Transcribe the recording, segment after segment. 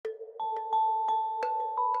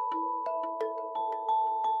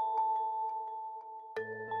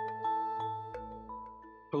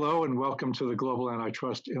Hello and welcome to the Global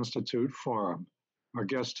Antitrust Institute Forum. Our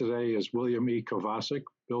guest today is William E. Kovacic,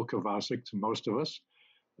 Bill Kovacic to most of us,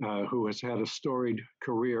 who has had a storied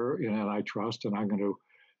career in antitrust. And I'm going to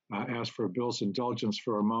ask for Bill's indulgence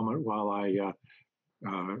for a moment while I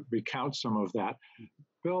recount some of that.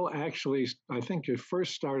 Bill, actually, I think you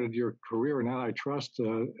first started your career in antitrust,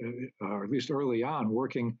 or at least early on,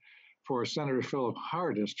 working for Senator Philip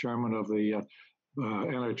Hart as chairman of the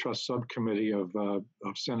antitrust subcommittee of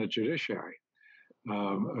Senate Judiciary.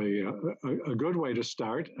 A good way to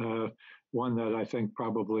start, one that I think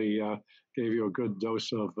probably gave you a good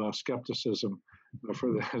dose of skepticism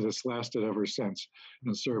that's lasted ever since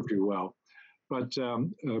and served you well. But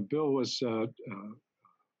Bill was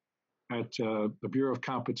at the Bureau of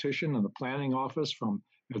Competition and the Planning Office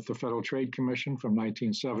at the Federal Trade Commission from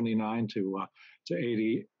 1979 to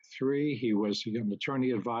 83. He was an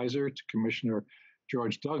attorney advisor to Commissioner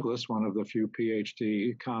George Douglas, one of the few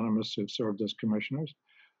PhD economists who served as commissioners,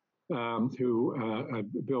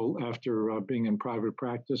 Bill, after being in private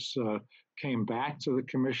practice, came back to the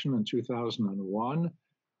commission in 2001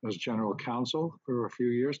 as general counsel for a few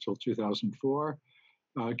years till 2004.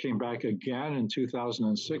 Came back again in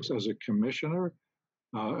 2006 as a commissioner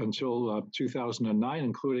until 2009,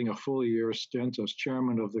 including a full year stint as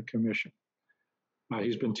chairman of the commission.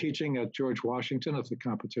 He's been teaching at George Washington at the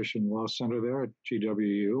Competition Law Center there at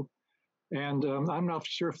GWU. And I'm not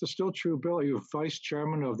sure if this is still true, Bill. Are you vice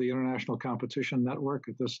chairman of the International Competition Network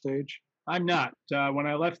at this stage? I'm not. When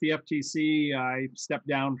I left the FTC, I stepped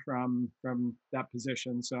down from that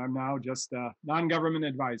position. So I'm now just a non-government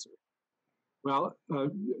advisor. Well,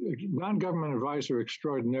 non-government advisor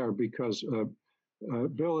extraordinaire because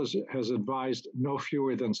Bill has advised no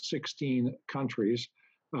fewer than 16 countries.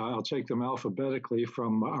 I'll take them alphabetically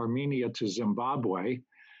from Armenia to Zimbabwe,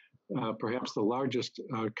 perhaps the largest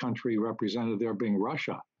country represented there being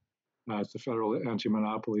Russia at the Federal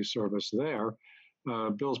Anti-Monopoly Service there.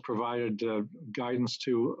 Bill's provided guidance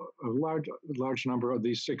to a large number of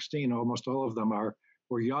these 16. Almost all of them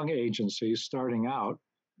were young agencies starting out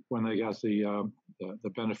when they got the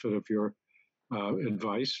benefit of your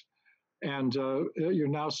advice. And you're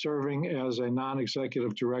now serving as a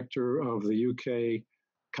non-executive director of the UK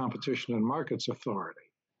Competition and Markets Authority.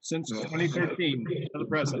 Since 2013 to the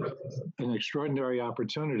present. An extraordinary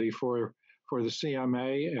opportunity for the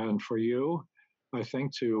CMA and for you, I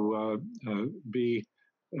think, to be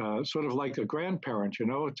sort of like a grandparent,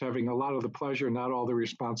 it's having a lot of the pleasure, not all the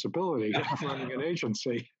responsibility of running an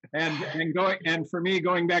agency. And for me,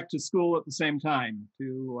 going back to school at the same time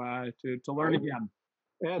to learn again.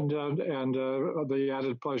 And the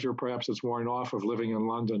added pleasure, perhaps it's worn off, of living in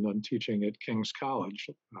London and teaching at King's College,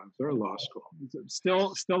 their law school.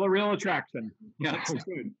 Still a real attraction. Yeah,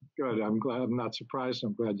 good. I'm glad. I'm not surprised.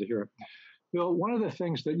 I'm glad to hear it. Bill, one of the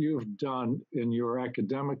things that you've done in your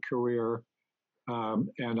academic career,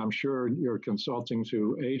 and I'm sure you're consulting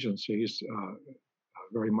to agencies,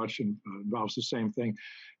 very much involves the same thing,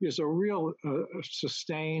 is a real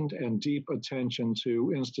sustained and deep attention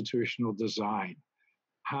to institutional design.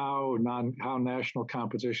 How national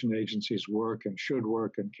competition agencies work and should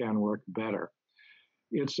work and can work better.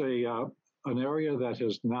 It's an area that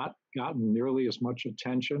has not gotten nearly as much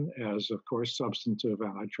attention as, of course, substantive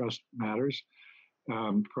antitrust matters.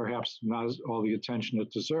 Perhaps not all the attention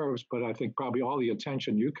it deserves, but I think probably all the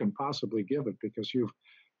attention you can possibly give it because you've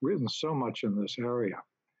written so much in this area.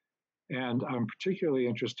 And I'm particularly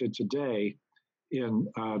interested today in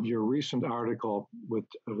your recent article with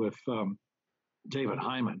David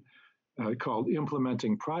Hyman called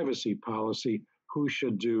Implementing Privacy Policy, Who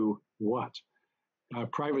Should Do What?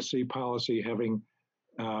 Privacy policy having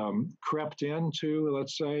crept into,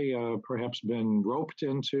 let's say, perhaps been roped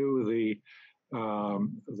into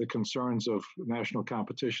the concerns of national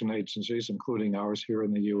competition agencies, including ours here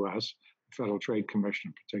in the U.S., Federal Trade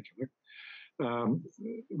Commission in particular,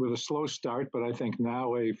 with a slow start, but I think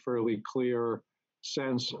now a fairly clear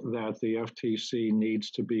sense that the FTC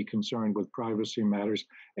needs to be concerned with privacy matters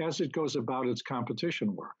as it goes about its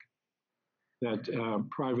competition work. That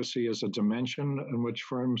privacy is a dimension in which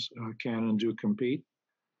firms can and do compete.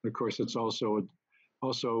 Of course, it's also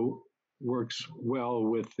works well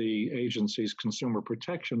with the agency's consumer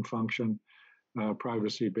protection function,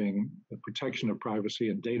 privacy being the protection of privacy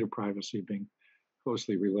and data privacy being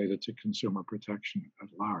closely related to consumer protection at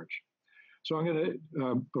large. So I'm going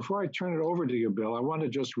to, before I turn it over to you, Bill, I want to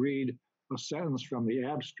just read a sentence from the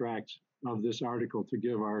abstract of this article to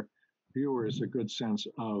give our viewers a good sense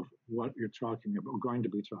of what you're talking about, going to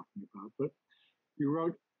be talking about. But you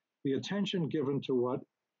wrote, the attention given to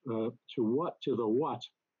the what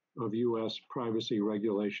of U.S. privacy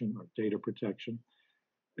regulation or data protection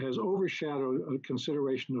has overshadowed a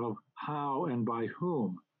consideration of how and by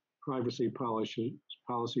whom privacy policy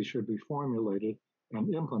should be formulated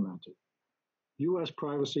and implemented. U.S.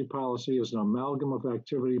 privacy policy is an amalgam of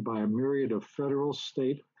activity by a myriad of federal,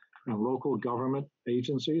 state, and local government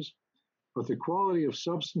agencies, but the quality of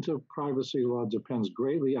substantive privacy law depends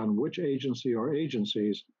greatly on which agency or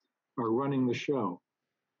agencies are running the show.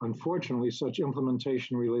 Unfortunately, such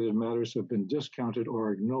implementation-related matters have been discounted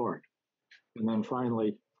or ignored. And then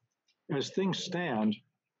finally, as things stand,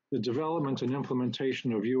 the development and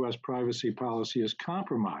implementation of U.S. privacy policy is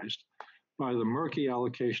compromised by the murky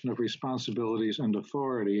allocation of responsibilities and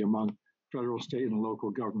authority among federal, state, and local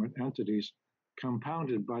government entities,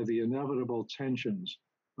 compounded by the inevitable tensions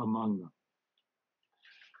among them.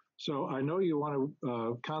 So I know you want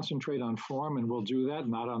to concentrate on form, and we'll do that,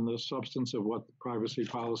 not on the substance of what privacy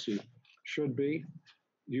policy should be.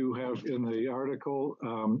 You have, in the article,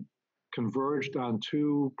 converged on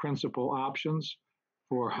two principal options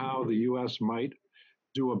for how the U.S. might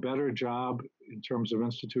do a better job in terms of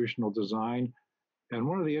institutional design. And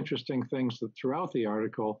one of the interesting things that throughout the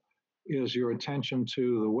article is your attention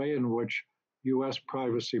to the way in which U.S.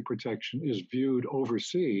 privacy protection is viewed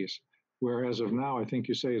overseas, where as of now, I think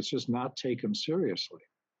you say it's just not taken seriously.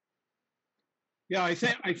 Yeah, I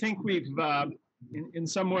think we've, in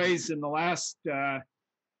some ways, in the last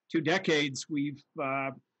 2 decades, we've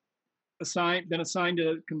been assigned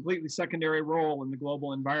a completely secondary role in the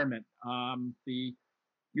global environment. The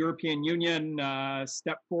European Union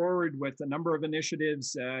stepped forward with a number of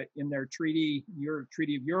initiatives in their Treaty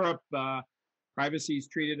of Europe. Privacy is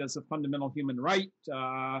treated as a fundamental human right,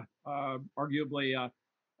 arguably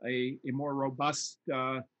a more robust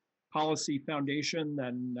policy foundation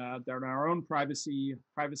than our own privacy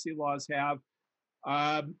laws have.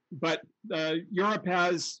 But Europe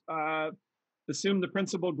has assumed the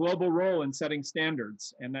principal global role in setting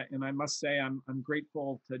standards, and I must say I'm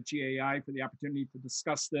grateful to GAI for the opportunity to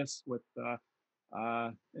discuss this with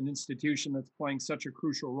an institution that's playing such a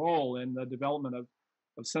crucial role in the development of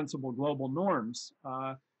sensible global norms.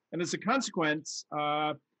 And as a consequence,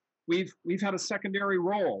 we've had a secondary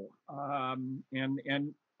role, and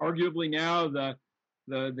arguably now the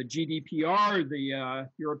GDPR, the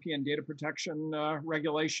European Data Protection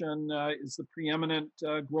Regulation, is the preeminent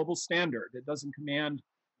global standard. It doesn't command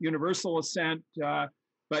universal assent,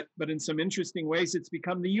 but in some interesting ways, it's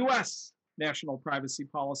become the U.S. national privacy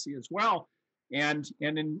policy as well. And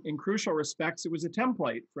in crucial respects, it was a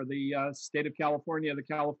template for the state of California, the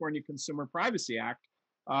California Consumer Privacy Act,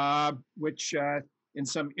 which in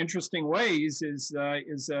some interesting ways is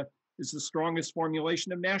the strongest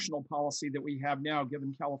formulation of national policy that we have now,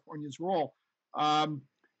 given California's role.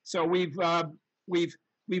 So we've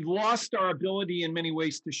lost our ability in many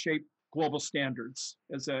ways to shape global standards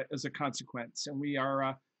as a consequence, and we are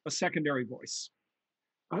a secondary voice.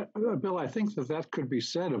 Bill, I think that could be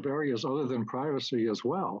said of areas other than privacy as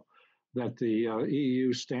well, that the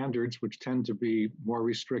EU standards, which tend to be more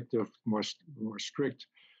restrictive, more strict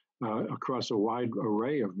across a wide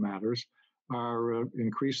array of matters, are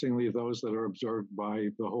increasingly those that are observed by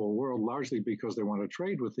the whole world, largely because they want to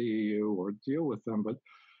trade with the EU or deal with them, but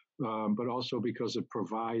also because it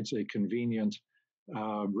provides a convenient,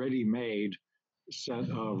 ready-made set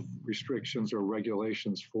of restrictions or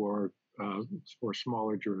regulations for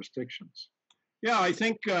smaller jurisdictions. Yeah, I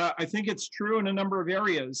think it's true in a number of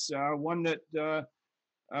areas. One that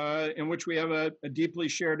in which we have a deeply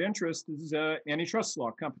shared interest is antitrust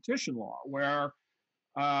law, competition law, where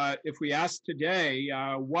if we ask today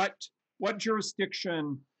what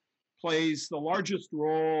jurisdiction plays the largest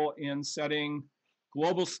role in setting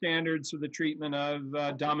global standards for the treatment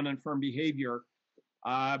of dominant firm behavior,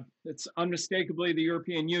 it's unmistakably the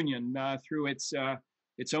European Union through its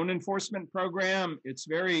own enforcement program, its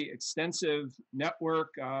very extensive network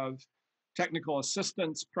of technical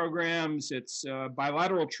assistance programs, its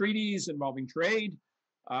bilateral treaties involving trade,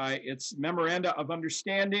 its memoranda of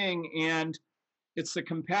understanding, and it's the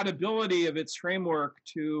compatibility of its framework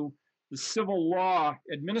to the civil law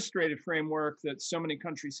administrative framework that so many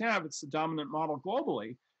countries have. It's the dominant model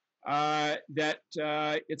globally, that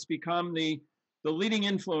it's become the leading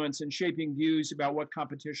influence in shaping views about what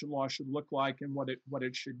competition law should look like and what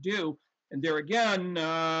it should do. And there again,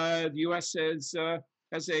 the U.S. has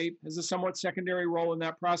a somewhat secondary role in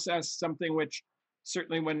that process, something which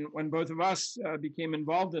certainly when both of us became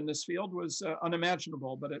involved in this field was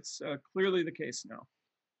unimaginable, but it's clearly the case now.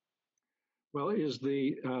 Well,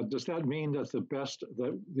 does that mean that the best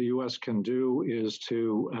that the U.S. can do is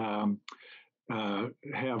to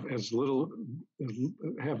have as little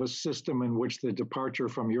have a system in which the departure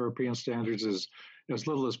from European standards is as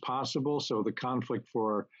little as possible, so the conflict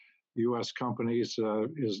for U.S. companies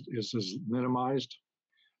is minimized?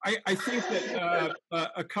 I think that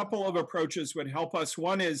a couple of approaches would help us.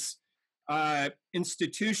 One is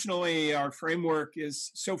institutionally, our framework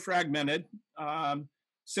is so fragmented,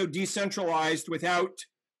 so decentralized, without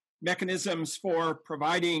mechanisms for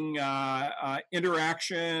providing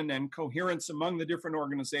interaction and coherence among the different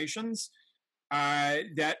organizations,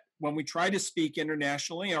 that when we try to speak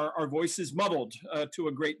internationally, our voice is muddled to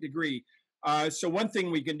a great degree. So one thing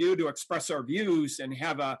we can do to express our views and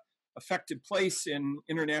have a effective place in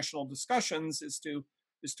international discussions is to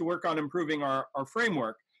work on improving our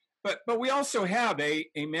framework. But we also have a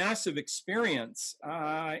massive experience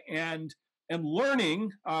and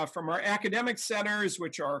learning from our academic centers,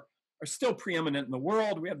 which are still preeminent in the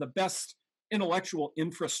world. We have the best intellectual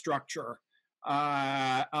infrastructure in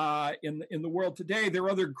the world today. There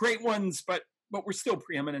are other great ones, but we're still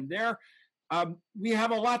preeminent there. We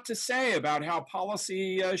have a lot to say about how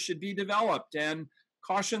policy should be developed, and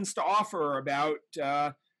cautions to offer about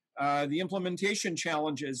the implementation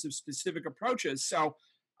challenges of specific approaches. So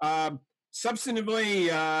substantively,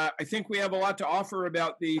 I think we have a lot to offer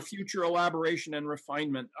about the future elaboration and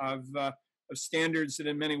refinement of standards that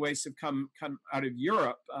in many ways have come out of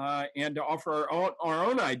Europe, and to offer our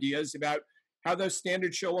own ideas about how those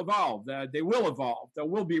standards shall evolve. They will evolve. There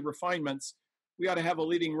will be refinements. We ought to have a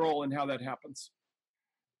leading role in how that happens.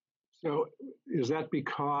 So is that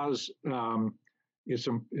because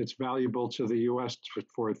it's valuable to the U.S.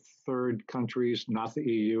 for third countries, not the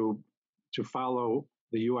EU, to follow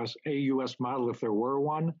a U.S. model if there were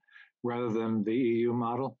one, rather than the EU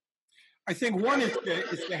model? I think one is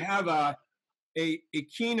to have a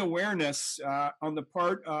keen awareness on the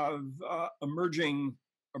part of emerging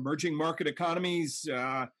market economies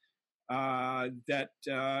that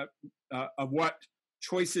of what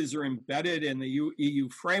choices are embedded in the EU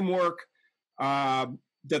framework,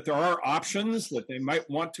 that there are options that they might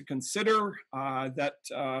want to consider, that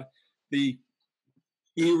the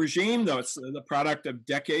EU regime, though it's the product of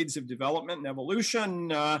decades of development and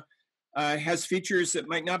evolution, has features that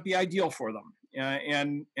might not be ideal for them.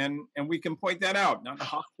 And we can point that out, not in a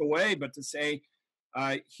hostile way, but to say,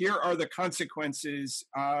 here are the consequences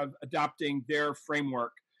of adopting their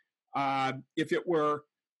framework. If it were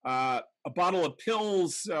a bottle of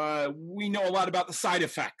pills, we know a lot about the side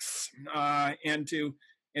effects, and to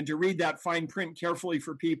read that fine print carefully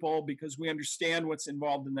for people, because we understand what's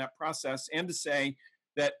involved in that process, and to say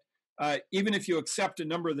that even if you accept a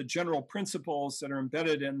number of the general principles that are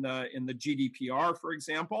embedded in the GDPR, for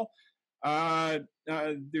example,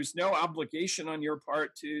 there's no obligation on your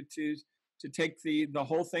part to take the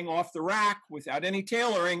whole thing off the rack without any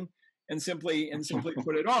tailoring and simply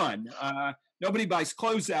put it on. Nobody buys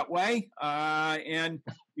clothes that way, and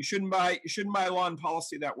you shouldn't buy law and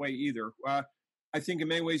policy that way either. I think in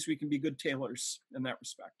many ways we can be good tailors in that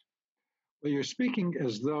respect. Well, you're speaking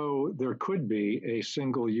as though there could be a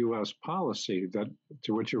single U.S. policy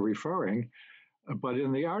to which you're referring, but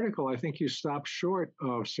in the article, I think you stop short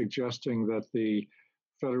of suggesting that the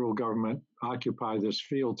federal government occupy this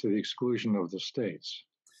field to the exclusion of the states.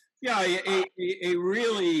 Yeah, a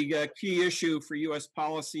really key issue for U.S.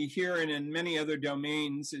 policy here and in many other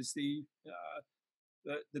domains is the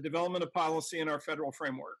development of policy in our federal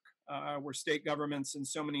framework, where state governments in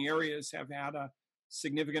so many areas have had a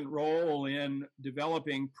significant role in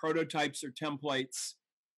developing prototypes or templates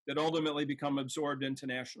that ultimately become absorbed into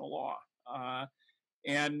national law.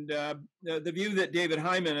 And the view that David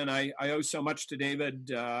Hyman, and I owe so much to David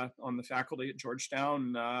on the faculty at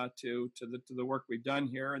Georgetown to the work we've done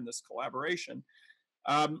here in this collaboration,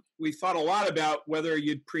 we thought a lot about whether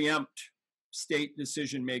you'd preempt state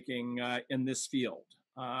decision-making in this field.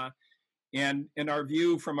 And our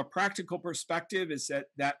view from a practical perspective is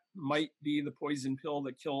that might be the poison pill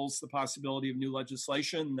that kills the possibility of new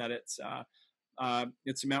legislation, that it's a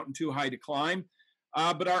mountain too high to climb.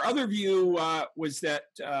 But our other view was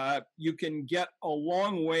that you can get a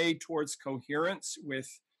long way towards coherence with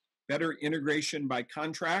better integration by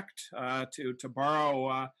contract, to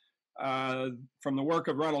borrow from the work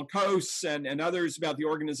of Ronald Coase and others about the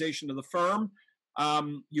organization of the firm.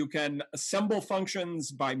 You can assemble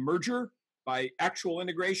functions by merger, by actual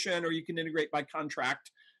integration, or you can integrate by contract,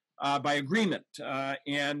 by agreement.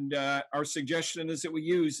 And our suggestion is that we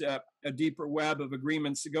use a deeper web of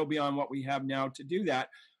agreements to go beyond what we have now to do that.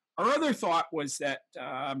 Our other thought was that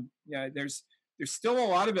there's still a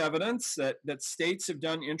lot of evidence that states have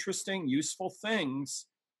done interesting, useful things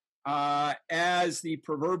as the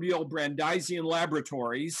proverbial Brandeisian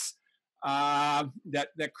laboratories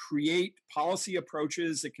that create policy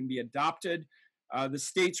approaches that can be adopted. The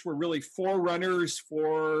states were really forerunners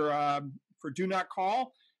for do not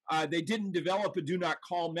call. They didn't develop a do not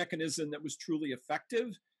call mechanism that was truly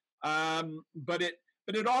effective, but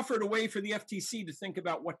it offered a way for the FTC to think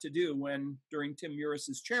about what to do when, during Tim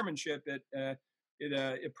Muris's chairmanship,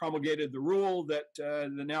 it promulgated the rule that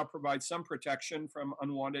now provides some protection from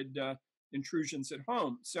unwanted intrusions at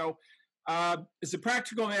home. So, as a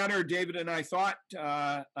practical matter, David and I thought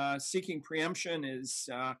seeking preemption is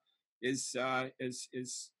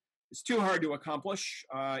too hard to accomplish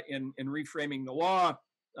in reframing the law.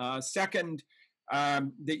 Second,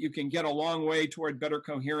 that you can get a long way toward better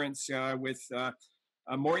coherence with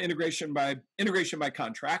more integration by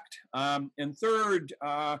contract. And third,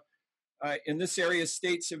 in this area,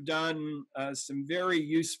 states have done some very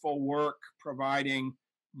useful work providing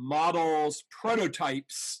models,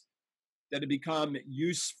 prototypes that have become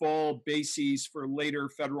useful bases for later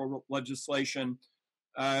federal legislation.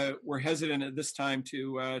 We're hesitant at this time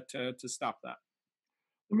to stop that.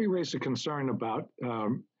 Let me raise a concern about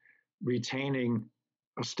retaining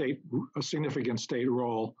a significant state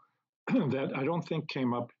role that I don't think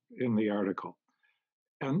came up in the article.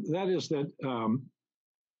 And that is that,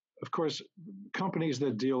 of course, companies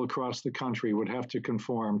that deal across the country would have to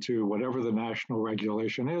conform to whatever the national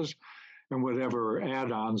regulation is and whatever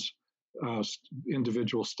add-ons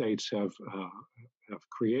individual states have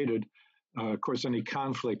created. Of course, any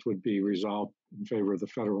conflict would be resolved in favor of the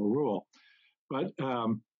federal rule. But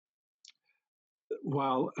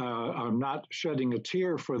while I'm not shedding a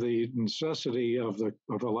tear for the necessity of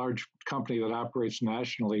a large company that operates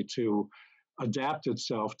nationally to adapt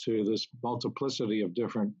itself to this multiplicity of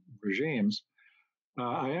different regimes,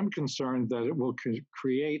 I am concerned that it will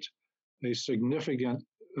create a significant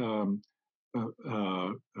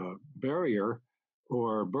barrier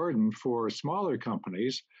or burden for smaller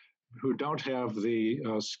companies who don't have the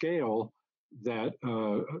scale that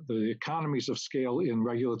the economies of scale in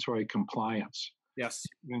regulatory compliance. Yes.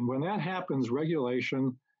 And when that happens,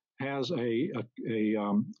 regulation has a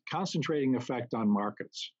concentrating effect on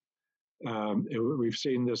markets. We've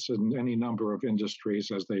seen this in any number of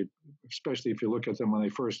industries especially if you look at them when they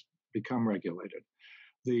first become regulated.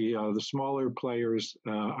 The smaller players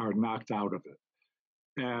are knocked out of it.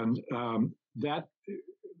 And that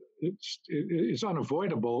it's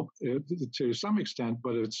unavoidable to some extent,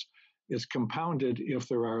 but it's compounded if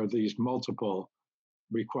there are these multiple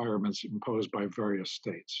requirements imposed by various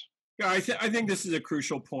states. Yeah, I think this is a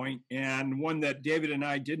crucial point, and one that David and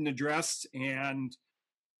I didn't address, and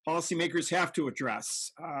policymakers have to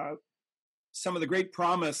address. Some of the great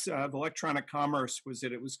promise of electronic commerce was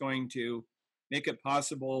that it was going to make it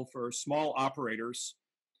possible for small operators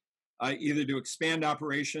either to expand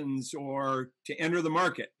operations or to enter the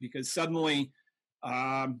market, because suddenly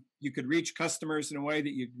you could reach customers in a way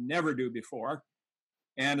that you'd never do before.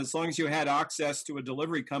 And as long as you had access to a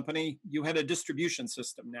delivery company, you had a distribution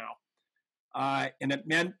system now. And it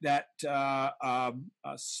meant that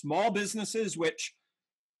small businesses, which,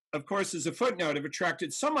 of course, as a footnote, have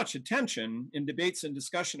attracted so much attention in debates and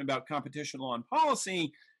discussion about competition law and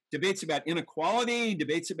policy, debates about inequality,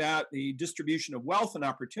 debates about the distribution of wealth and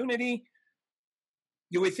opportunity.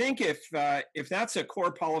 You would think if that's a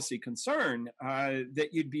core policy concern, that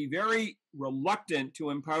you'd be very reluctant to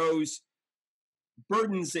impose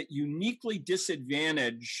burdens that uniquely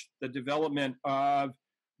disadvantage the development of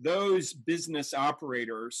those business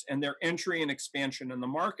operators and their entry and expansion in the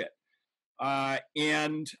market.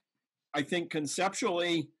 And I think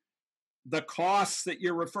conceptually, the costs that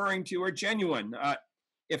you're referring to are genuine.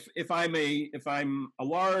 If I'm a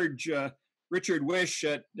large Richard Wish,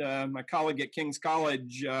 my colleague at King's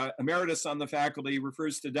College, emeritus on the faculty,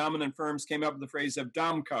 refers to dominant firms, came up with the phrase of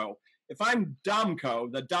DOMCO. If I'm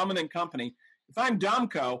DOMCO, the dominant company, if I'm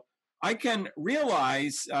DOMCO, I can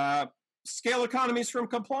realize scale economies from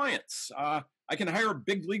compliance. I can hire a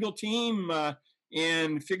big legal team,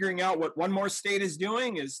 and figuring out what one more state is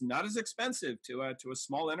doing is not as expensive to a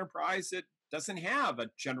small enterprise that doesn't have a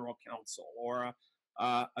general counsel or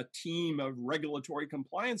a team of regulatory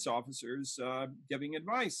compliance officers giving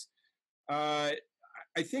advice. I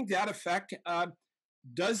think that effect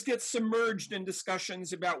does get submerged in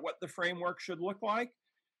discussions about what the framework should look like.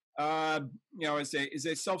 As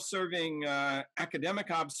a self-serving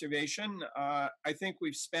academic observation, I think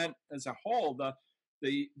we've spent as a whole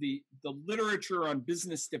the literature on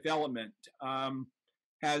business development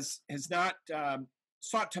has not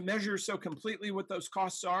sought to measure so completely what those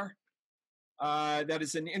costs are. That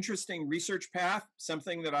is an interesting research path,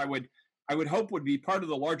 something that I would hope would be part of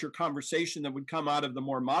the larger conversation that would come out of the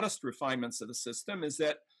more modest refinements of the system, is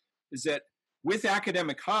that is that with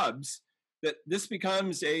academic hubs, that this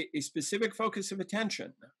becomes a specific focus of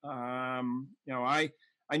attention.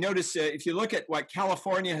 I notice if you look at what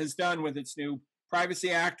California has done with its new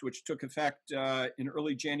Privacy Act, which took effect in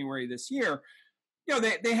early January this year,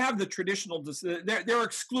 they have the traditional, there are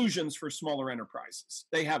exclusions for smaller enterprises.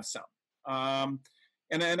 They have some.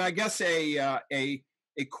 And I guess a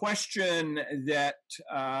question that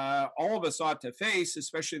all of us ought to face,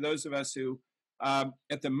 especially those of us who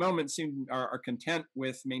at the moment are content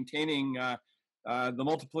with maintaining the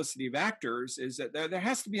multiplicity of actors, is that there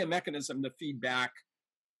has to be a mechanism to feed back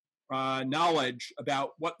knowledge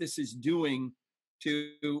about what this is doing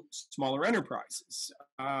to smaller enterprises,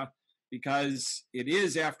 because it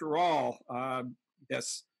is, after all,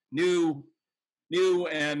 this new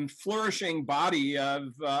and flourishing body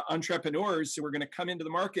of entrepreneurs who are going to come into the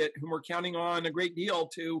market, whom we're counting on a great deal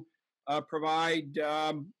to provide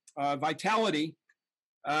vitality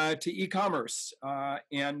to e-commerce,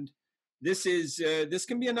 and this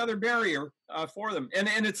can be another barrier for them, and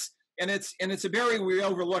it's a barrier we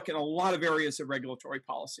overlook in a lot of areas of regulatory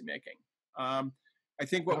policymaking. I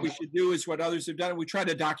think what we should do is what others have done. We try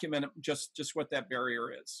to document just what that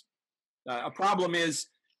barrier is. A problem is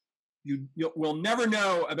we'll never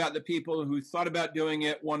know about the people who thought about doing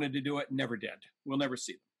it, wanted to do it, and never did. We'll never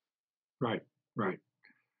see them. Right.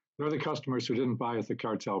 They're the customers who didn't buy at the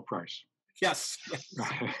cartel price. Yes.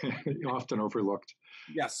 Often overlooked.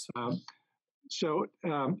 Yes. So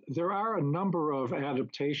there are a number of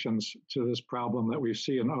adaptations to this problem that we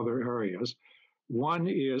see in other areas. One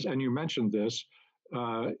is, and you mentioned this,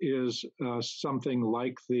 is something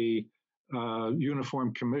like the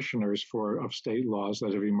uniform commissioners of state laws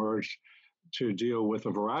that have emerged to deal with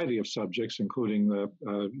a variety of subjects, including the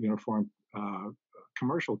Uniform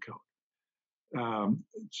Commercial Code.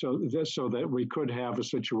 So that we could have a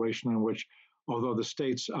situation in which, although the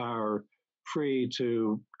states are free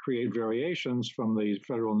to create variations from the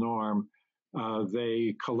federal norm,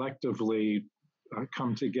 they collectively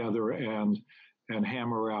come together and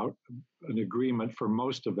hammer out an agreement for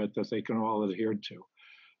most of it that they can all adhere to.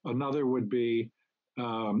 Another would be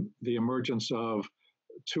the emergence of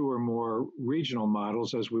two or more regional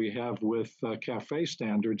models, as we have with CAFE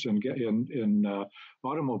standards in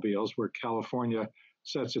automobiles, where California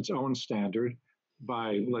sets its own standard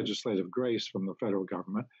by legislative grace from the federal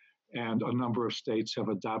government, and a number of states have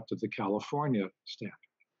adopted the California standard.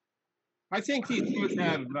 I think these both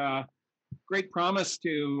have great promise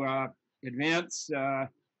to advance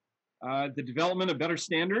the development of better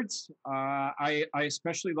standards. I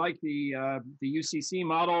especially like the UCC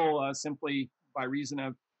model simply by reason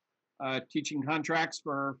of teaching contracts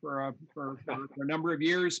for a number of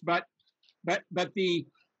years. But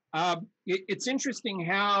it's interesting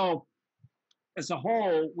how, as a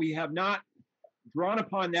whole, we have not drawn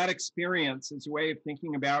upon that experience as a way of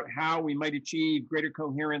thinking about how we might achieve greater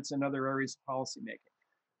coherence in other areas of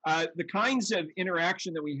policymaking. The kinds of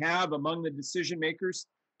interaction that we have among the decision makers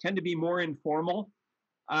tend to be more informal.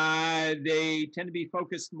 They tend to be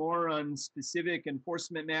focused more on specific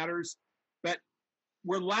enforcement matters, but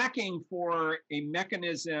we're lacking for a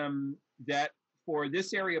mechanism that for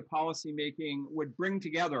this area of policymaking would bring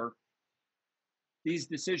together these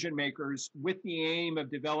decision makers with the aim of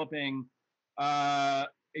developing a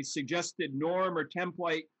suggested norm or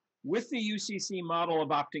template with the UCC model of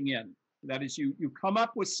opting in. That is, you come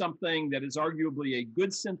up with something that is arguably a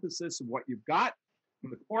good synthesis of what you've got,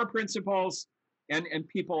 the core principles, and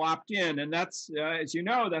people opt in. And that's, as you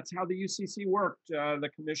know, that's how the UCC worked. The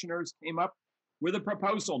commissioners came up with a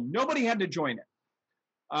proposal. Nobody had to join it.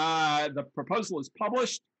 The proposal is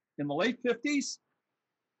published in the late 50s,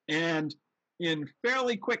 and in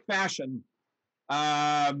fairly quick fashion,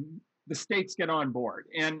 the states get on board.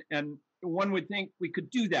 And one would think we could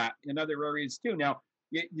do that in other areas too. Now,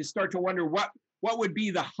 you start to wonder what would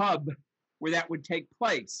be the hub where that would take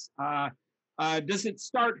place. Does it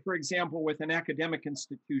start, for example, with an academic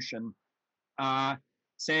institution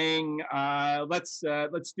saying, let's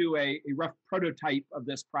do a rough prototype of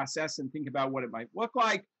this process and think about what it might look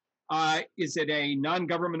like? Is it a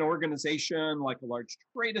non-government organization like a large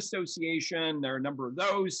trade association? There are a number of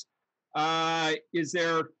those. Is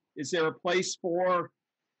there a place for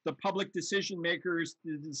the public decision makers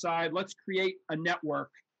to decide, let's create a network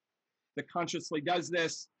that consciously does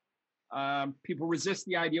this? People resist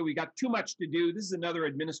the idea we got too much to do. This is another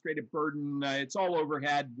administrative burden. It's all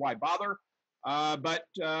overhead. Why bother? But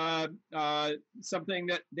something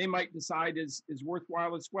that they might decide is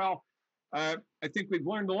worthwhile as well. I think we've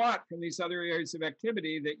learned a lot from these other areas of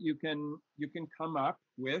activity that you can come up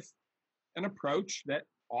with an approach that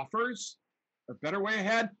offers a better way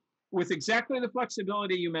ahead with exactly the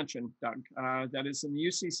flexibility you mentioned, Doug. That is in the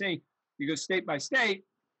UCC, you go state by state,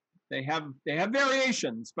 they have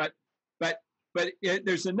variations, but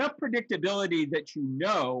there's enough predictability that you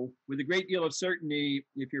know with a great deal of certainty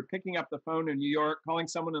if you're picking up the phone in New York, calling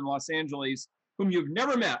someone in Los Angeles whom you've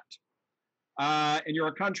never met, and you're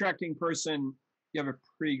a contracting person, you have a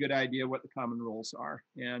pretty good idea what the common rules are,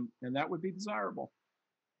 and that would be desirable.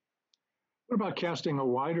 What about casting a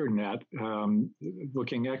wider net,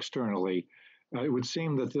 looking externally? It would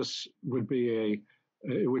seem that this would be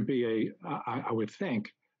I would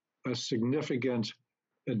think, a significant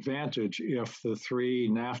advantage if the three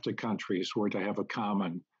NAFTA countries were to have a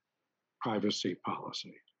common privacy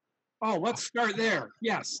policy. Oh, let's start there.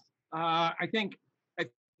 Yes, I think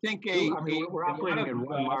we're operating in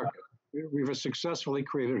one market. We've successfully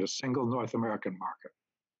created a single North American market.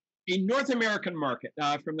 A North American market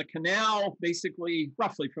from the canal, basically,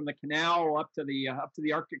 roughly from the canal up to the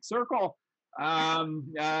Arctic Circle.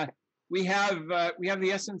 We have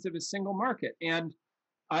the essence of a single market, and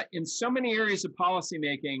in so many areas of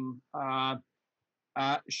policymaking,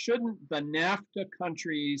 shouldn't the NAFTA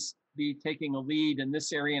countries be taking a lead in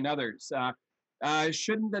this area and others?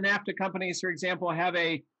 Shouldn't the NAFTA companies, for example, have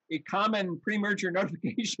a common pre-merger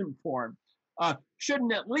notification form?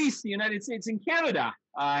 Shouldn't at least the United States and Canada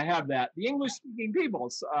have that? The English-speaking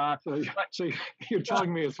peoples. So you're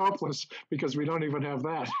telling me it's hopeless because we don't even have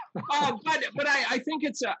that. But I think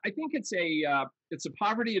it's a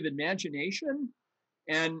poverty of imagination,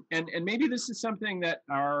 and maybe this is something that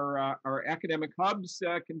our academic hubs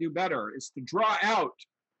can do better, is to draw out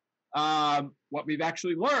what we've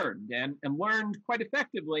actually learned and learned quite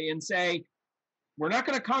effectively, and say, we're not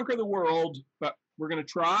going to conquer the world, but we're going to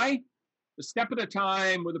try a step at a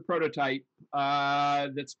time with a prototype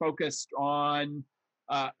that's focused on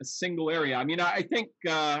a single area. I mean, I think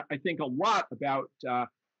a lot about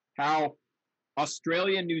how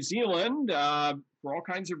Australia and New Zealand, for all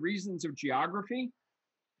kinds of reasons of geography,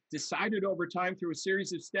 decided over time through a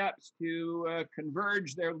series of steps to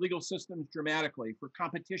converge their legal systems dramatically. For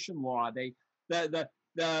competition law, the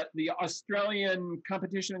Australian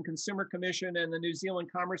Competition and Consumer Commission and the New Zealand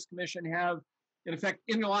Commerce Commission have, in effect,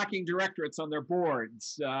 interlocking directorates on their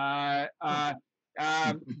boards. They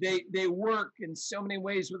work in so many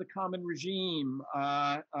ways with a common regime,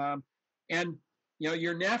 and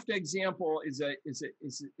your NAFTA example is a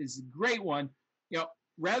great one.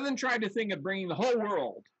 Rather than trying to think of bringing the whole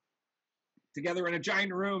world together in a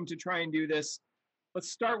giant room to try and do this,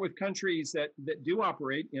 let's start with countries that do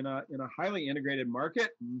operate in a highly integrated market.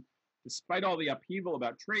 And despite all the upheaval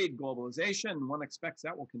about trade, globalization, one expects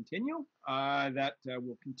that will continue,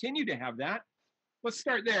 we'll continue to have that. Let's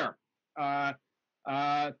start there.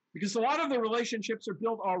 Because a lot of the relationships are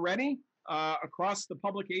built already across the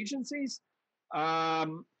public agencies. They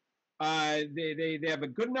have a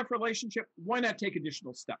good enough relationship. Why not take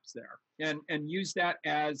additional steps there and use that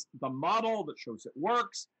as the model that shows it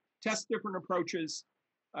works, test different approaches?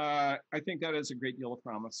 I think that has a great deal of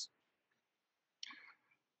promise.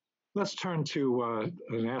 Let's turn to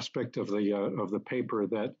an aspect of the paper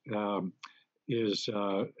that is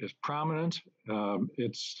prominent.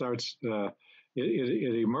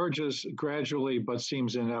 It emerges gradually, but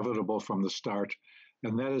seems inevitable from the start,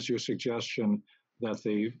 and that is your suggestion that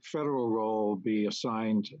the federal role be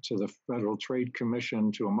assigned to the Federal Trade Commission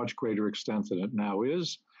to a much greater extent than it now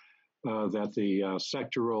is. That the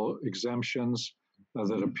sectoral exemptions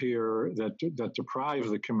that deprive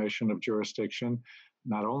the Commission of jurisdiction,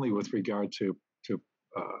 not only with regard to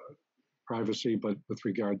privacy, but with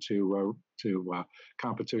regard to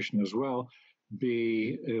competition as well,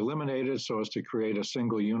 be eliminated so as to create a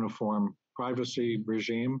single uniform privacy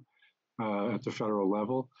regime at the federal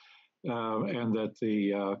level, and that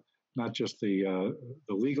not just the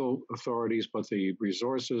legal authorities, but the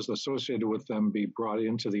resources associated with them be brought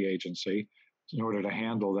into the agency in order to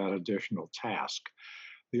handle that additional task.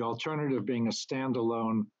 The alternative being a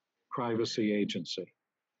standalone privacy agency.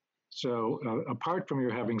 So apart from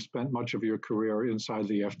your having spent much of your career inside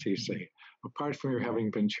the FTC, apart from your having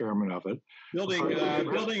been chairman of it,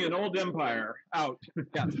 building an old empire out.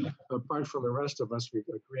 Yeah. Apart from the rest of us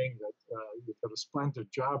agreeing that you've got a splendid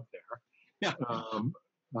job there, yeah.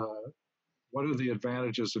 What are the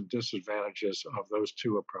advantages and disadvantages of those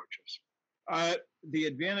two approaches? The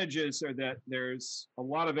advantages are that there's a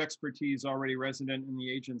lot of expertise already resident in the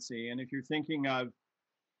agency. And if you're thinking of,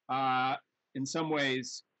 in some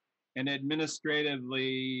ways, an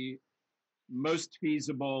administratively most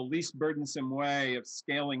feasible, least burdensome way of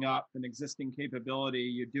scaling up an existing capability,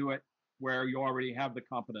 you do it where you already have the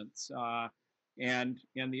competence. And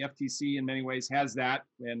the FTC in many ways has that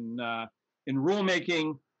in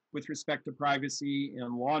rulemaking. with respect to privacy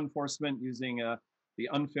in law enforcement using the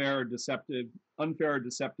unfair or deceptive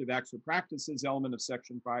acts or practices element of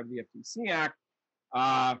Section 5 of the FTC Act,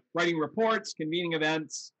 writing reports, convening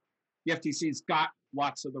events. The FTC's got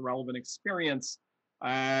lots of the relevant experience,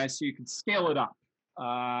 so you can scale it up.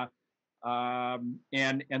 And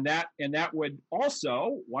that would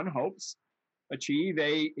also, one hopes, achieve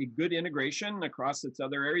a good integration across its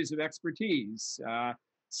other areas of expertise.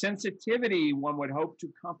 Sensitivity, one would hope, to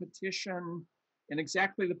competition, and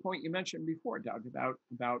exactly the point you mentioned before, Doug, about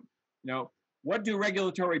what do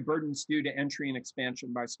regulatory burdens do to entry and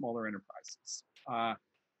expansion by smaller enterprises?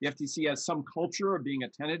 The FTC has some culture of being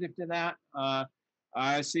attentive to that.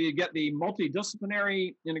 So you get the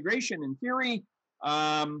multidisciplinary integration in theory.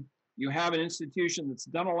 You have an institution that's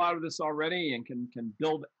done a lot of this already and can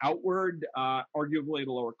build outward, arguably at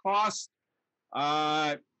a lower cost.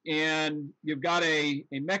 And you've got a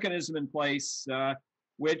mechanism in place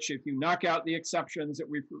which, if you knock out the exceptions that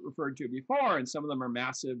we've referred to before, and some of them are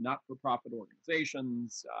massive not-for-profit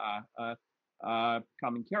organizations,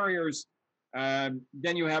 common carriers,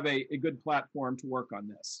 then you have a good platform to work on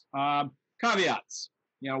this. Caveats,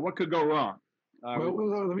 what could go wrong?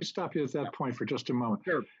 Well, let me stop you at that point for just a moment.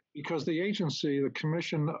 Sure. Because the agency, the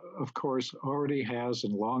commission, of course, already has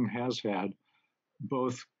and long has had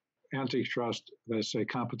both antitrust, let's say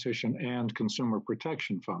competition, and consumer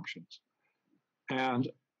protection functions. And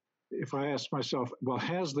if I ask myself, well,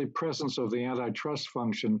 has the presence of the antitrust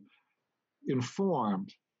function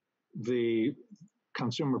informed the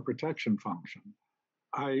consumer protection function?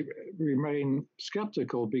 I remain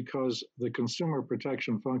skeptical because the consumer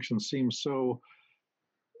protection function seems so,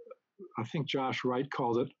 I think Josh Wright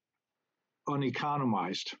called it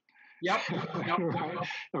uneconomized. Yep.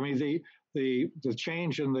 I mean, the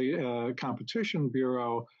change in the Competition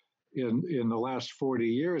Bureau in the last 40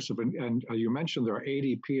 years, and you mentioned there are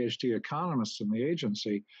 80 PhD economists in the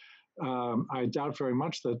agency. I doubt very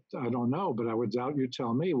much that, I don't know, but I would doubt you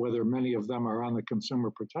tell me whether many of them are on the consumer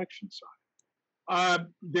protection side.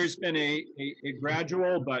 There's been a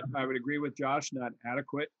gradual, but I would agree with Josh, not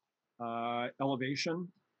adequate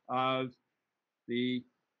elevation of the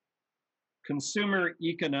consumer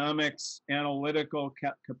economics analytical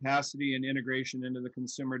capacity and integration into the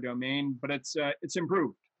consumer domain, but it's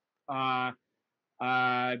improved. If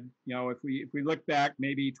we look back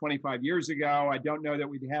maybe 25 years ago, I don't know that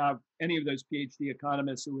we'd have any of those PhD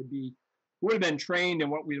economists who would have been trained in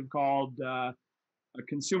what we have called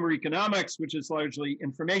consumer economics, which is largely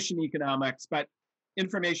information economics, but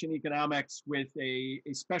information economics with a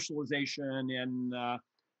specialization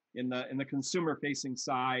in the consumer-facing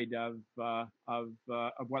side of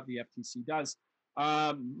what the FTC does.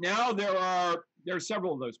 Now there are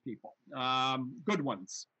several of those people, good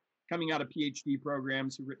ones, coming out of PhD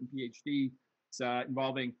programs who've written PhD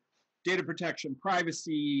involving data protection,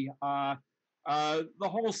 privacy, the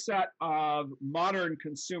whole set of modern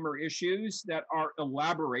consumer issues that are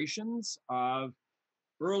elaborations of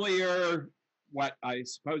earlier, what I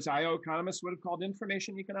suppose IO economists would have called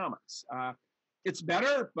information economics. It's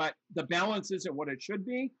better, but the balance isn't what it should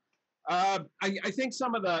be. I think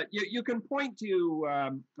some of you can point to,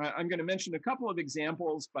 I'm going to mention a couple of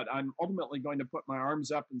examples, but I'm ultimately going to put my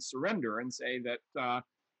arms up and surrender and say that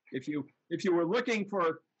if you were looking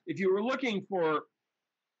for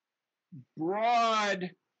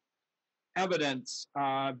broad evidence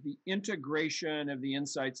of the integration of the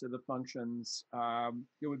insights of the functions,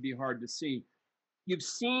 it would be hard to see. You've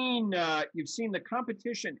seen the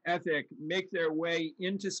competition ethic make their way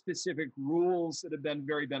into specific rules that have been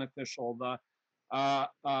very beneficial.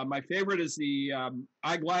 My favorite is the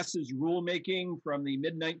eyeglasses rulemaking from the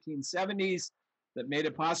mid-1970s that made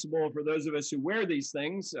it possible for those of us who wear these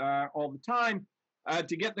things all the time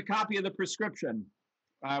to get the copy of the prescription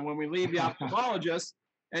when we leave the ophthalmologist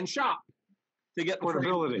and shop to get the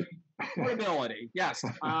portability. Portability, yes.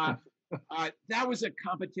 That was a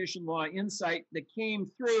competition law insight that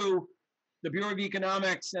came through the Bureau of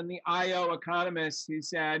Economics and the IO economists who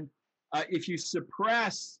said, if you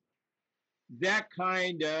suppress that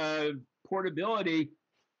kind of portability,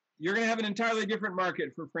 you're going to have an entirely different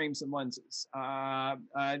market for frames and lenses.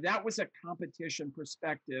 That was a competition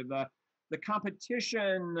perspective. The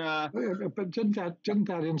competition. But didn't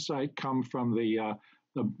that insight come from the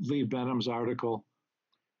Lee Benham's article?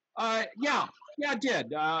 Yeah, it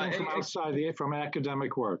did. From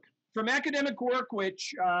academic work. From academic work,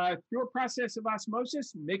 which through a process of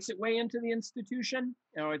osmosis makes its way into the institution.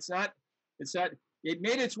 It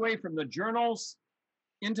made its way from the journals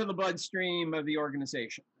into the bloodstream of the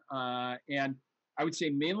organization, and I would say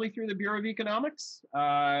mainly through the Bureau of Economics,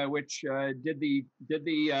 which did the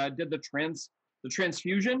the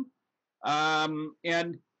transfusion,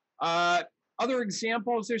 and other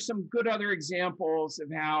examples. There's some good other examples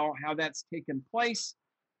of how that's taken place.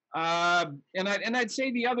 And I'd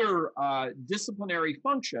say the other disciplinary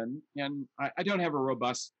function, and I don't have a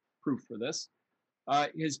robust proof for this,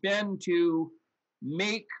 has been to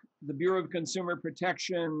make the Bureau of Consumer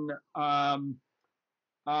Protection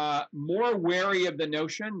more wary of the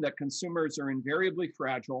notion that consumers are invariably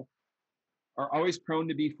fragile, are always prone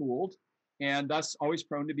to be fooled, and thus always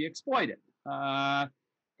prone to be exploited.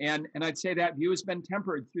 And I'd say that view has been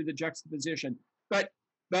tempered through the juxtaposition. But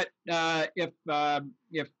if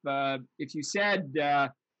you said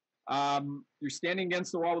you're standing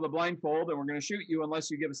against the wall with a blindfold and we're going to shoot you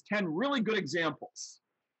unless you give us 10 really good examples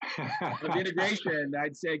of integration,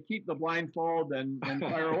 I'd say keep the blindfold and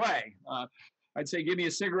fire away. I'd say give me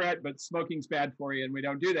a cigarette, but smoking's bad for you, and we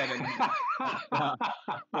don't do that anymore.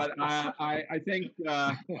 But I think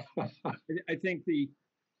the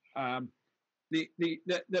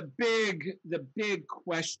big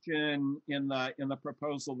question in the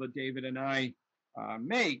proposal that David and I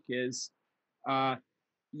make is,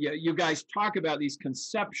 you guys talk about these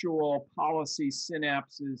conceptual policy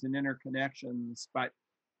synapses and interconnections, but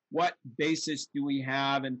what basis do we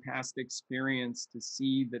have in past experience to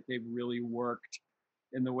see that they've really worked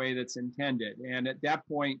in the way that's intended? And at that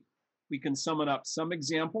point, we can sum it up some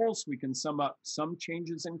examples, we can sum up some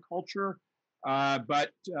changes in culture,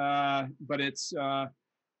 but it's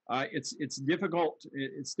difficult.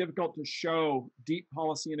 It's difficult to show deep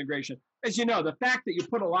policy integration. As you know, the fact that you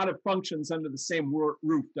put a lot of functions under the same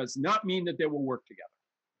roof does not mean that they will work together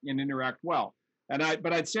and interact well.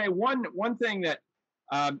 But I'd say one thing that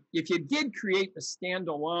if you did create a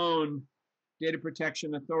standalone data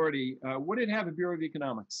protection authority, would it have a Bureau of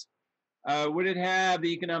Economics? Would it have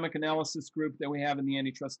the economic analysis group that we have in the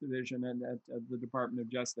Antitrust Division and at the Department of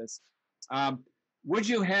Justice? Would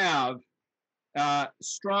you have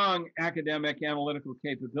strong academic analytical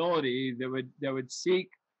capability that would seek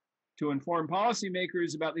to inform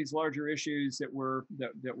policymakers about these larger issues that we're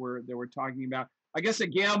talking about? I guess a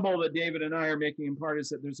gamble that David and I are making in part is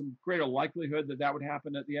that there's a greater likelihood that would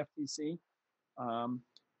happen at the FTC.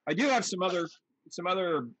 I do have some other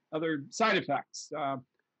side effects.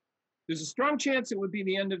 There's a strong chance it would be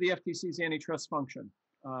the end of the FTC's antitrust function.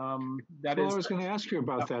 I was going to ask you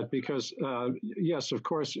about that because, yes, of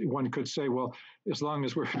course, one could say, well, as long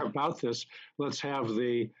as we're about this, let's have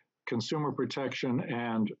the consumer protection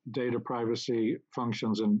and data privacy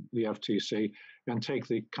functions in the FTC and take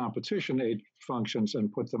the competition aid functions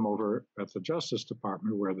and put them over at the Justice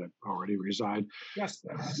Department where they already reside, yes,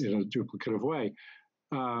 in a duplicative way.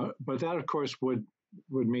 But that, of course, would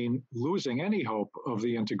mean losing any hope of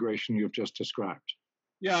the integration you've just described.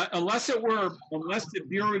 Yeah, unless the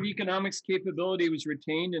Bureau of Economics capability was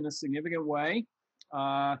retained in a significant way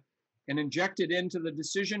and injected into the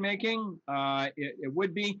decision making, it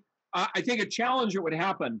would be. I think a challenge that would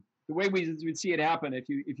happen, the way we would see it happen, if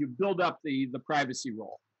you build up the privacy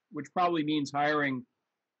role, which probably means hiring,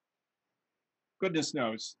 goodness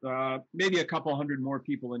knows, maybe a couple hundred more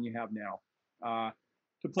people than you have now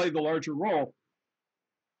to play the larger role.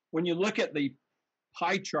 When you look at the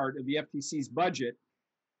pie chart of the FTC's budget,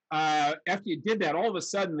 after you did that, all of a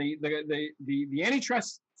sudden the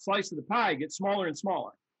antitrust slice of the pie gets smaller and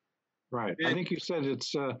smaller. Right. I think you said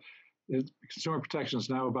consumer protection is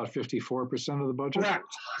now about 54% of the budget.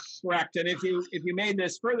 Correct. And if you made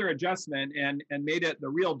this further adjustment and made it the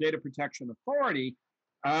real data protection authority,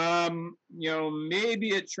 maybe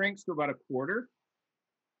it shrinks to about a quarter.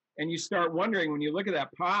 And you start wondering when you look at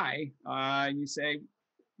that pie and you say,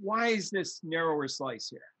 why is this narrower slice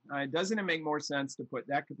here? Doesn't it make more sense to put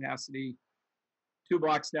that capacity 2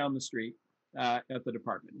 blocks down the street at the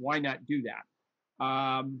department? Why not do that?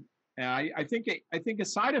 I think a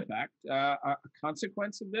side effect, a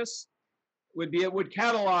consequence of this, would be it would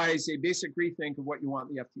catalyze a basic rethink of what you want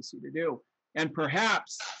the FTC to do, and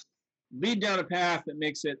perhaps lead down a path that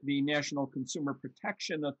makes it the National Consumer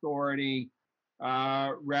Protection Authority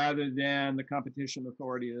rather than the competition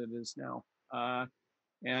authority that it is now.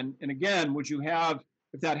 And again,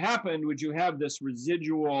 if that happened, would you have this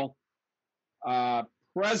residual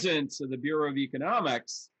presence of the Bureau of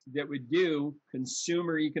Economics that would do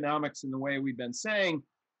consumer economics in the way we've been saying?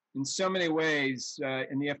 In so many ways,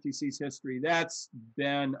 in the FTC's history, that's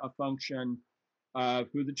been a function of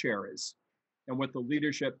who the chair is and what the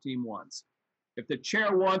leadership team wants. If the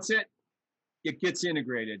chair wants it, it gets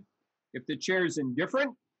integrated. If the chair is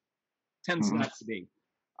indifferent, tends not to be.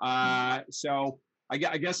 So I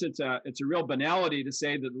guess it's a real banality to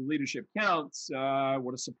say that the leadership counts.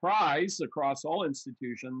 What a surprise across all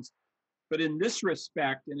institutions. But in this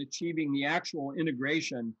respect, in achieving the actual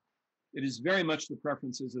integration, it is very much the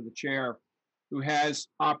preferences of the chair, who has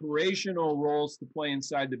operational roles to play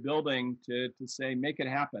inside the building to say, make it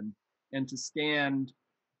happen, and to stand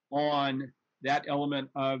on that element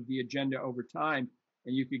of the agenda over time.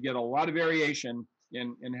 And you could get a lot of variation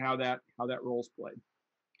in how that role is played.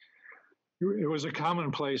 It was a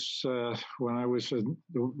commonplace when I was in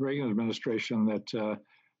the Reagan administration that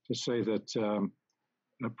to say that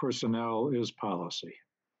personnel is policy.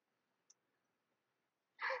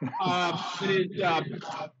 It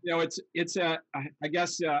is, it's a. I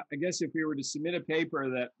guess if we were to submit a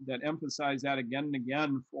paper that emphasized that again and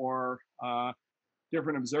again for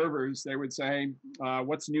different observers, they would say,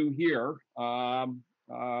 "What's new here?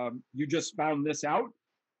 You just found this out."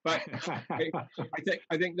 But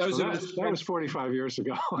I think those well, that was 45 years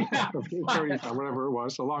ago, yeah. 35, whatever it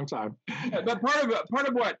was, a long time. But part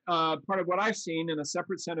of what I've seen in a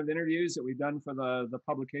separate set of interviews that we've done for the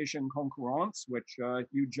publication Concurrence, which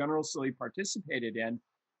you generously participated in,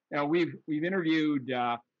 we've interviewed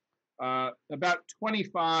about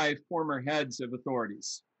 25 former heads of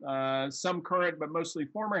authorities, some current, but mostly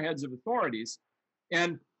former heads of authorities,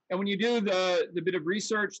 and when you do the bit of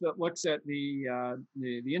research that looks at the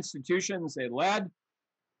institutions they led,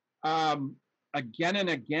 again and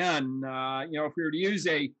again, if we were to use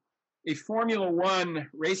a Formula One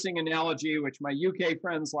racing analogy, which my UK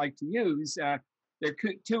friends like to use, there are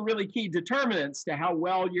two really key determinants to how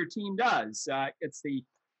well your team does. It's the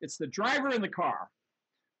driver and the car.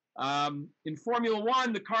 In Formula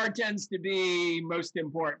One, the car tends to be most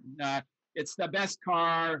important. It's the best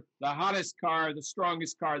car, the hottest car, the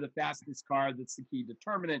strongest car, the fastest car. That's the key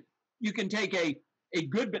determinant. You can take a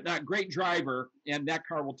good but not great driver, and that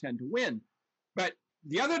car will tend to win. But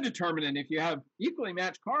the other determinant, if you have equally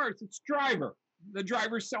matched cars, it's driver. The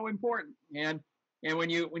driver's so important. And when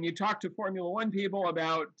you talk to Formula One people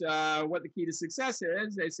about what the key to success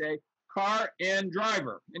is, they say car and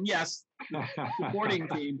driver. And yes, supporting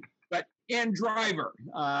team, but and driver.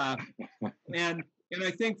 And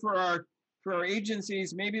I think for our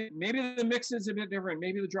agencies, maybe the mix is a bit different.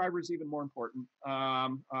 Maybe the driver is even more important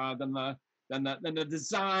than the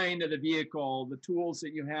design of the vehicle, the tools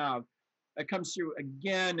that you have. That comes through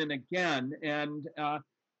again and again. And I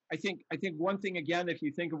think one thing, again, if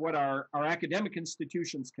you think of what our academic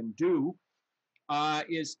institutions can do,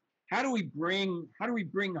 is how do we bring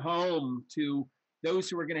home to those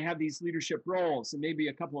who are going to have these leadership roles, and maybe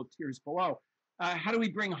a couple of tiers below, how do we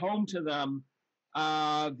bring home to them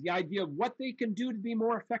the idea of what they can do to be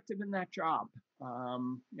more effective in that job?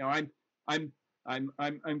 I'm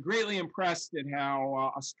greatly impressed at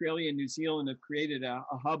how Australia and New Zealand have created a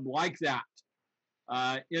hub like that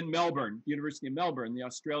in Melbourne, University of Melbourne, the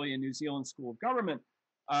Australia and New Zealand School of Government,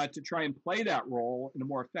 to try and play that role in a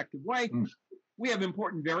more effective way. We have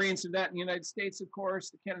important variants of that in the United States, of course,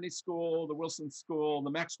 the Kennedy School, the Wilson School, the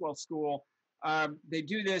Maxwell School. They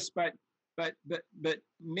do this, but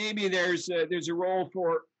maybe there's a role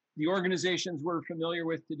for the organizations we're familiar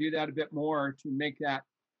with to do that a bit more, to make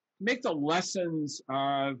the lessons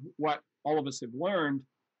of what all of us have learned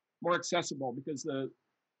more accessible, because the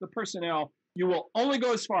personnel, you will only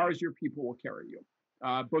go as far as your people will carry you,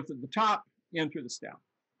 both at the top and through the staff.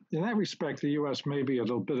 In that respect, the U.S. may be at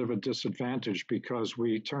a bit of a disadvantage because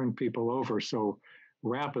we turn people over so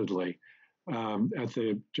rapidly. At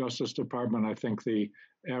the Justice Department, I think the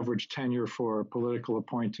average tenure for a political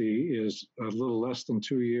appointee is a little less than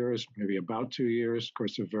 2 years, maybe about 2 years. Of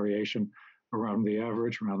course, there's variation around the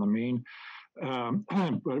average, around the mean.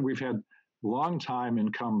 But we've had long-time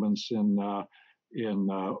incumbents in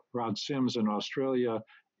Rod Sims in Australia,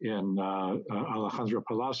 in Alejandro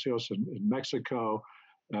Palacios in Mexico,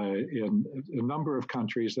 in a number of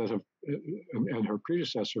countries that have, and her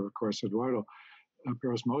predecessor, of course, Eduardo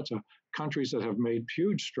Pérez Mota, countries that have made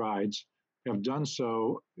huge strides, have done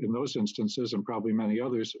so in those instances, and probably many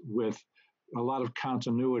others, with a lot of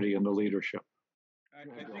continuity in the leadership. I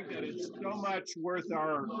think that is so much worth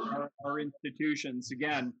our institutions,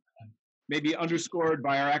 again, maybe underscored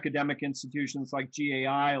by our academic institutions like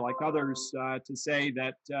GAI, like others, to say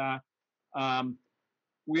that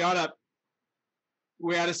we ought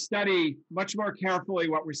to study much more carefully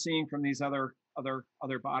what we're seeing from these other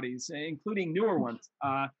bodies, including newer ones.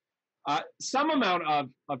 Some amount of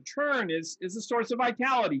churn is a source of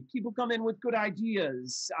vitality. People come in with good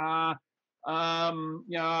ideas.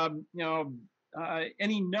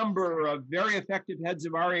 Any number of very effective heads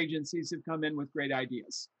of our agencies have come in with great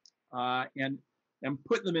ideas and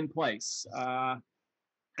put them in place. And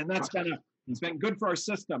it's been good for our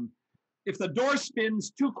system. If the door spins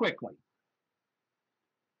too quickly,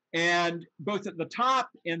 And both at the top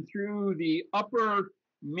and through the upper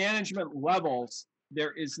management levels,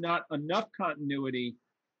 there is not enough continuity.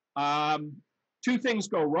 Two things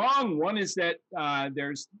go wrong. One is that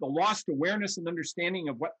there's the lost awareness and understanding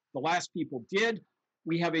of what the last people did.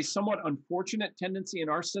 We have a somewhat unfortunate tendency in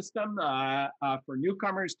our system for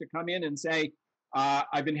newcomers to come in and say,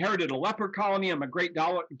 I've inherited a leper colony, I'm a great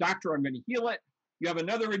doctor, I'm going to heal it. You have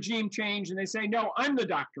another regime change and they say, no, I'm the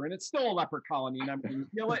doctor and it's still a leper colony and I'm going to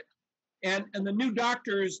heal it. And the new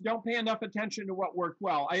doctors don't pay enough attention to what worked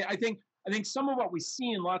well. I think some of what we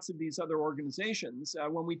see in lots of these other organizations,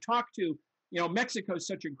 when we talk to, Mexico is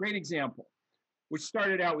such a great example, which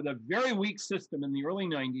started out with a very weak system in the early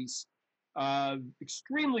 90s,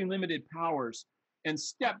 extremely limited powers, and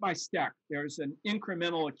step by step, there's an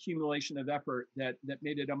incremental accumulation of effort that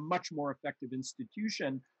made it a much more effective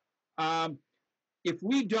institution. If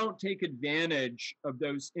we don't take advantage of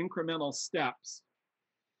those incremental steps,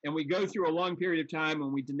 and we go through a long period of time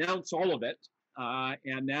and we denounce all of it,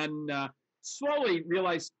 and then slowly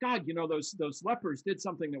realize, God, those lepers did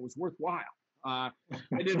something that was worthwhile.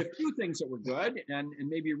 They did a few things that were good, and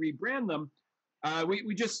maybe rebrand them.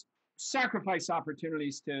 We just sacrifice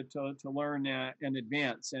opportunities to learn and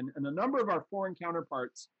advance. And a number of our foreign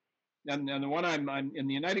counterparts, and the one I'm in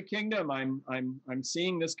the United Kingdom, I'm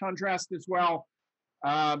seeing this contrast as well.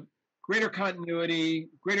 Greater continuity,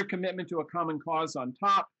 greater commitment to a common cause on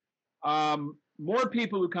top, more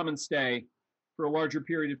people who come and stay for a larger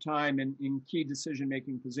period of time in key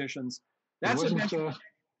decision-making positions. That's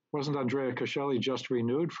wasn't Andrea Coscelli just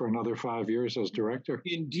renewed for another 5 years as director?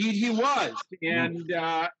 Indeed, he was, and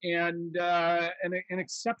an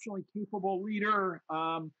exceptionally capable leader.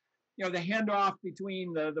 The handoff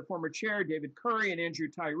between the former chair David Curry and Andrew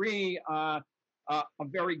Tyree, a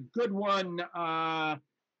very good one. I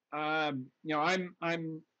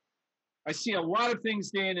see a lot of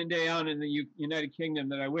things day in and day out in the United Kingdom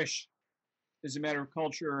that I wish, as a matter of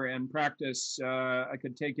culture and practice, I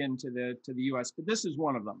could take into the U.S. But this is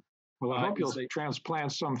one of them. Well, I hope you'll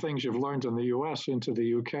transplant some things you've learned in the U.S. into the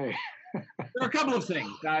U.K. There are a couple of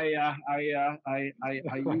things. I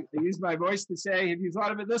use my voice to say, "Have you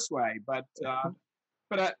thought of it this way?" But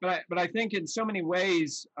I think in so many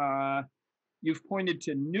ways, you've pointed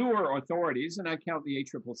to newer authorities, and I count the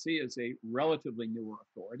ACCC as a relatively newer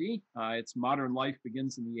authority. Its modern life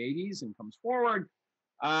begins in the 80s and comes forward.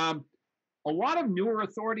 A lot of newer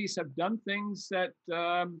authorities have done things that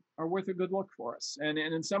are worth a good look for us. And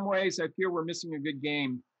in some ways, I fear we're missing a good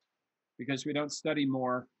game because we don't study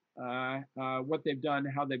more what they've done,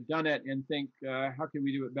 how they've done it, and think, how can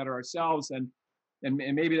we do it better ourselves? And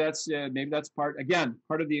maybe that's part of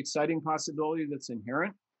the exciting possibility that's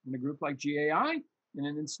inherent in a group like GAI, in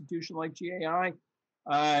an institution like GAI,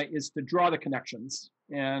 is to draw the connections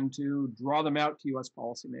and to draw them out to U.S.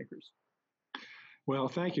 policymakers. Well,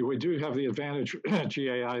 thank you. We do have the advantage at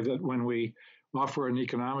GAI that when we offer an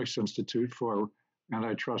economics institute for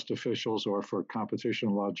antitrust officials or for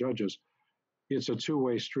competition law judges, it's a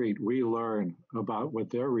two-way street. We learn about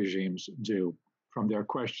what their regimes do from their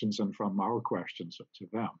questions and from our questions to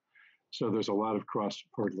them. So there's a lot of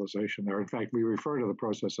cross-fertilization there. In fact, we refer to the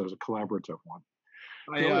process as a collaborative one.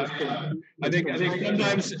 I think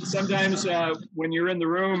sometimes when you're in the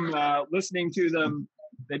room listening to them,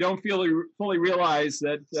 they don't fully realize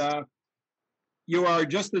that you are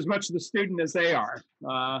just as much the student as they are,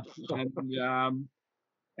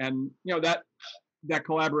 and that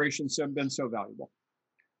collaboration's been so valuable.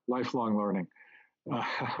 Lifelong learning.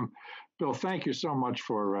 Bill, thank you so much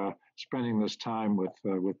for spending this time with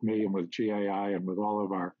me and with GAI and with all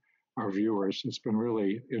of our viewers. It's been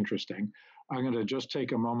really interesting. I'm going to just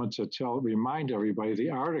take a moment to remind everybody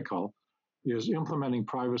the article is Implementing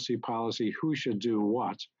Privacy Policy, Who Should Do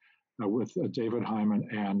What, with David Hyman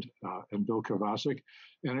and Bill Kovacic.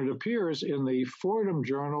 And it appears in the Fordham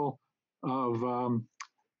Journal of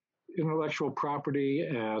Intellectual Property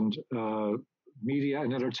and Media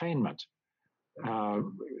and Entertainment. I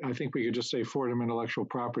think we could just say Fordham Intellectual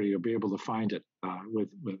Property. You'll be able to find it with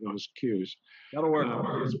those cues. That'll work.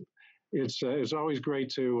 It's always great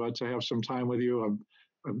to have some time with you.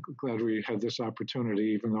 I'm glad we had this opportunity,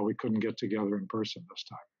 even though we couldn't get together in person this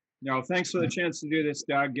time. No, thanks for the chance to do this,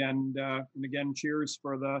 Doug, and again, cheers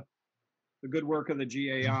for the good work of the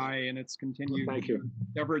GAI and its continued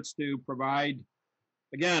efforts to provide,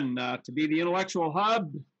 again, to be the intellectual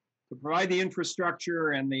hub, to provide the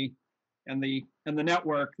infrastructure and the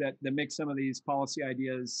network that makes some of these policy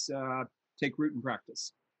ideas take root in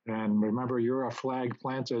practice. And remember, you're a flag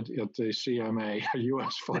planted at the CMA, a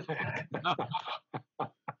U.S. flag.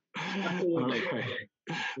 Absolutely. Okay.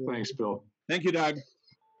 Thanks, Bill. Thank you, Doug.